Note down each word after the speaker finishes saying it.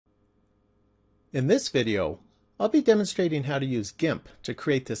In this video, I'll be demonstrating how to use GIMP to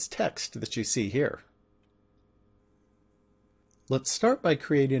create this text that you see here. Let's start by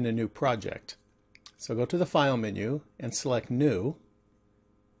creating a new project. So go to the File menu and select New,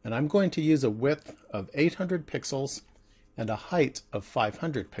 and I'm going to use a width of 800 pixels and a height of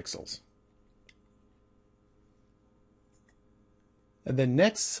 500 pixels. And then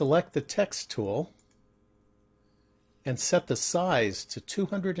next select the Text tool and set the size to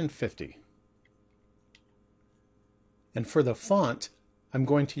 250. And for the font, I'm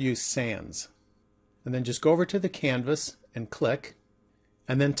going to use Sans. And then just go over to the canvas and click,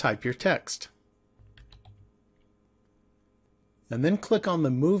 and then type your text. And then click on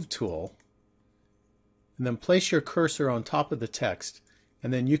the Move tool, and then place your cursor on top of the text,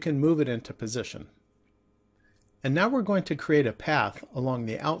 and then you can move it into position. And now we're going to create a path along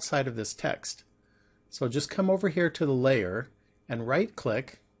the outside of this text. So just come over here to the layer and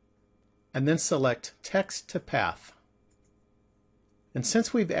right-click, and then select Text to Path. And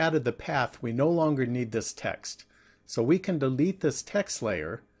since we've added the path, we no longer need this text. So we can delete this text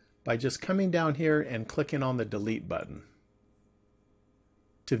layer by just coming down here and clicking on the Delete button.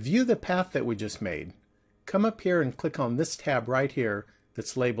 To view the path that we just made, come up here and click on this tab right here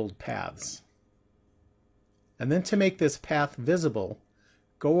that's labeled Paths. And then to make this path visible,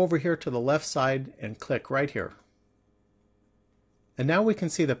 go over here to the left side and click right here. And now we can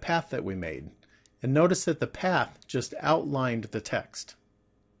see the path that we made. And notice that the path just outlined the text.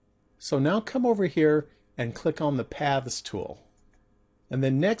 So now come over here and click on the Paths tool. And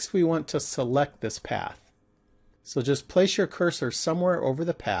then next we want to select this path. So just place your cursor somewhere over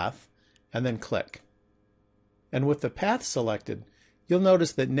the path and then click. And with the path selected, you'll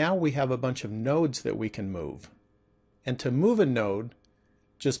notice that now we have a bunch of nodes that we can move. And to move a node,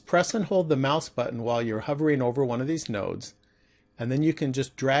 just press and hold the mouse button while you're hovering over one of these nodes, and then you can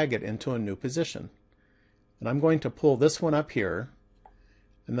just drag it into a new position. And I'm going to pull this one up here,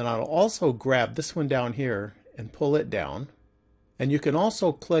 and then I'll also grab this one down here and pull it down. And you can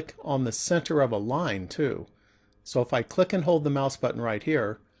also click on the center of a line too. So if I click and hold the mouse button right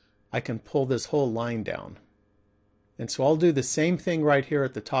here, I can pull this whole line down. And so I'll do the same thing right here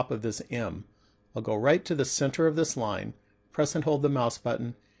at the top of this M. I'll go right to the center of this line, press and hold the mouse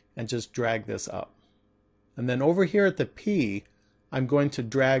button, and just drag this up. And then over here at the P, I'm going to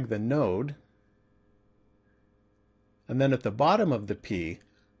drag the node. And then at the bottom of the P,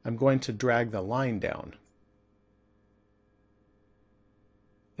 I'm going to drag the line down.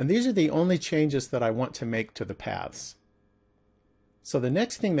 And these are the only changes that I want to make to the paths. So the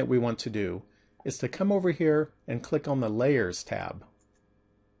next thing that we want to do is to come over here and click on the Layers tab.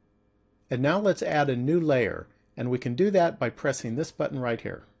 And now let's add a new layer, and we can do that by pressing this button right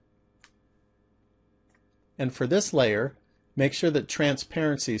here. And for this layer, make sure that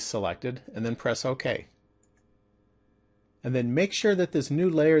Transparency is selected, and then press OK. And then make sure that this new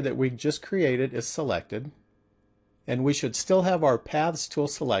layer that we just created is selected. And we should still have our Paths tool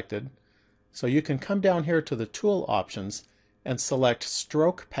selected. So you can come down here to the Tool options and select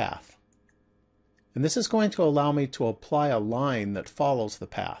Stroke Path. And this is going to allow me to apply a line that follows the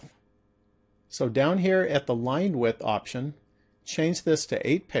path. So down here at the Line Width option, change this to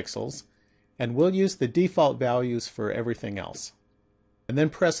 8 pixels, and we'll use the default values for everything else. And then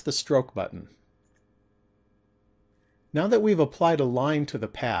press the Stroke button. Now that we've applied a line to the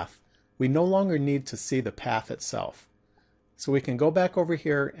path, we no longer need to see the path itself. So we can go back over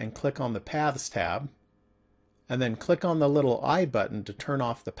here and click on the Paths tab, and then click on the little I button to turn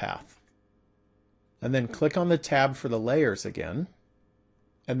off the path. And then click on the tab for the layers again.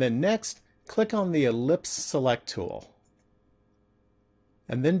 And then next, click on the Ellipse Select tool.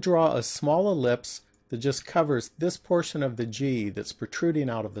 And then draw a small ellipse that just covers this portion of the G that's protruding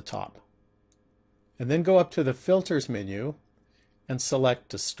out of the top. And then go up to the Filters menu and select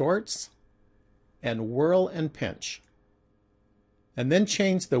Distorts and Whirl and Pinch. And then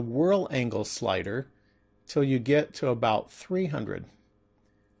change the whirl angle slider till you get to about 300.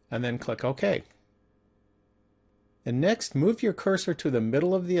 And then click OK. And next, move your cursor to the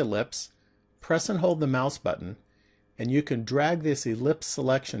middle of the ellipse, press and hold the mouse button, and you can drag this ellipse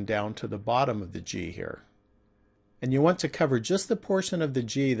selection down to the bottom of the G here. And you want to cover just the portion of the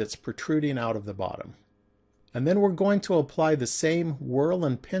G that's protruding out of the bottom. And then we're going to apply the same Whirl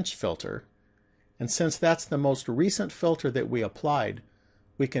and Pinch filter. And since that's the most recent filter that we applied,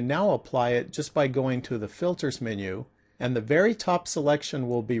 we can now apply it just by going to the Filters menu, and the very top selection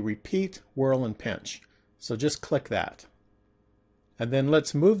will be Repeat, Whirl, and Pinch. So just click that. And then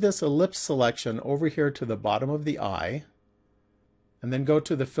let's move this ellipse selection over here to the bottom of the eye, and then go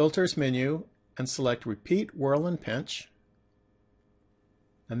to the Filters menu and select Repeat, Whirl, and Pinch.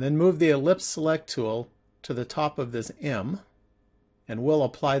 And then move the ellipse select tool to the top of this M, and we'll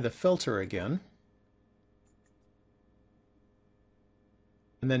apply the filter again.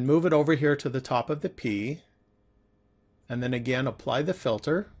 And then move it over here to the top of the P, and then again apply the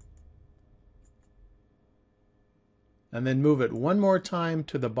filter. And then move it one more time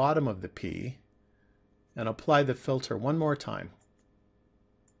to the bottom of the P, and apply the filter one more time.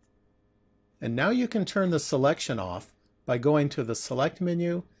 And now you can turn the selection off by going to the Select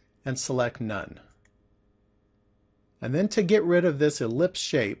menu and select None. And then to get rid of this ellipse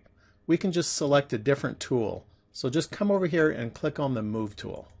shape, we can just select a different tool. So just come over here and click on the Move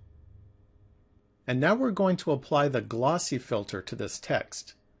tool. And now we're going to apply the glossy filter to this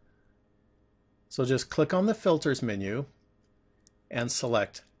text. So just click on the Filters menu and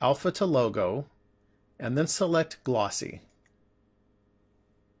select Alpha to Logo, and then select Glossy.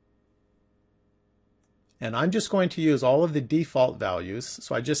 And I'm just going to use all of the default values,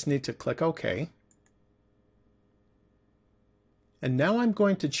 so I just need to click OK. And now I'm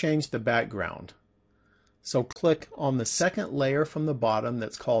going to change the background. So click on the second layer from the bottom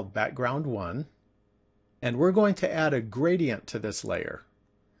that's called Background 1, and we're going to add a gradient to this layer.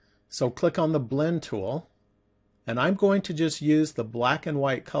 So click on the Blend tool, and I'm going to just use the black and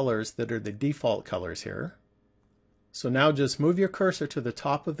white colors that are the default colors here. So now just move your cursor to the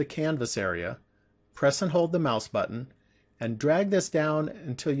top of the canvas area, press and hold the mouse button, and drag this down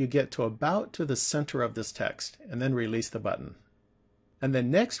until you get to about to the center of this text, and then release the button. And then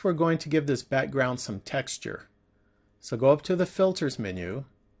next we're going to give this background some texture. So go up to the Filters menu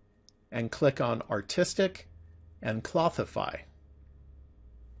and click on Artistic and Clothify.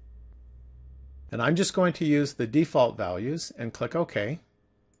 And I'm just going to use the default values and click OK.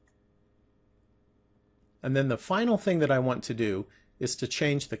 And then the final thing that I want to do is to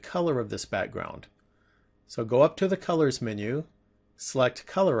change the color of this background. So go up to the Colors menu, select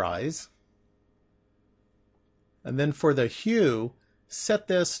Colorize, and then for the hue, set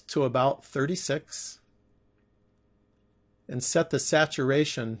this to about 36, and set the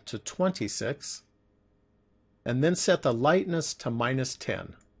saturation to 26, and then set the lightness to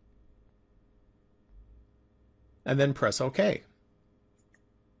 -10. And then press OK.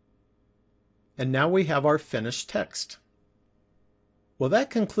 And now we have our finished text. Well, that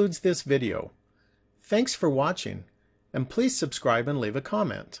concludes this video. Thanks for watching, and please subscribe and leave a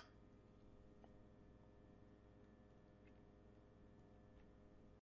comment.